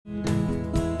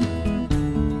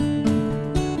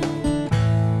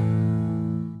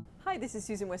This is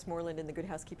Susan Westmoreland in the Good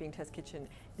Housekeeping Test Kitchen,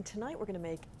 and tonight we're going to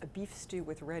make a beef stew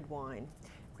with red wine.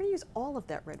 We're going to use all of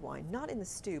that red wine, not in the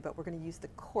stew, but we're going to use the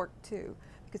cork too,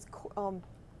 because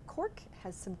cork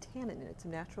has some tannin in it, some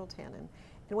natural tannin,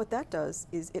 and what that does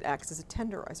is it acts as a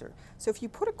tenderizer. So if you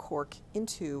put a cork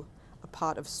into a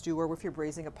pot of stew, or if you're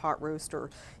braising a pot roast, or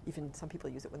even some people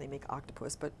use it when they make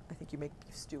octopus, but I think you make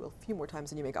beef stew a few more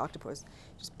times than you make octopus.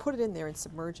 Just put it in there and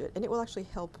submerge it, and it will actually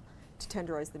help to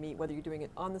tenderize the meat, whether you're doing it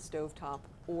on the stove top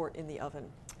or in the oven.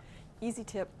 Easy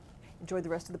tip. Enjoy the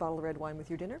rest of the bottle of red wine with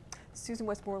your dinner. Susan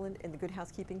Westmoreland in the Good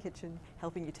Housekeeping Kitchen,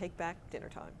 helping you take back dinner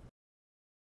time.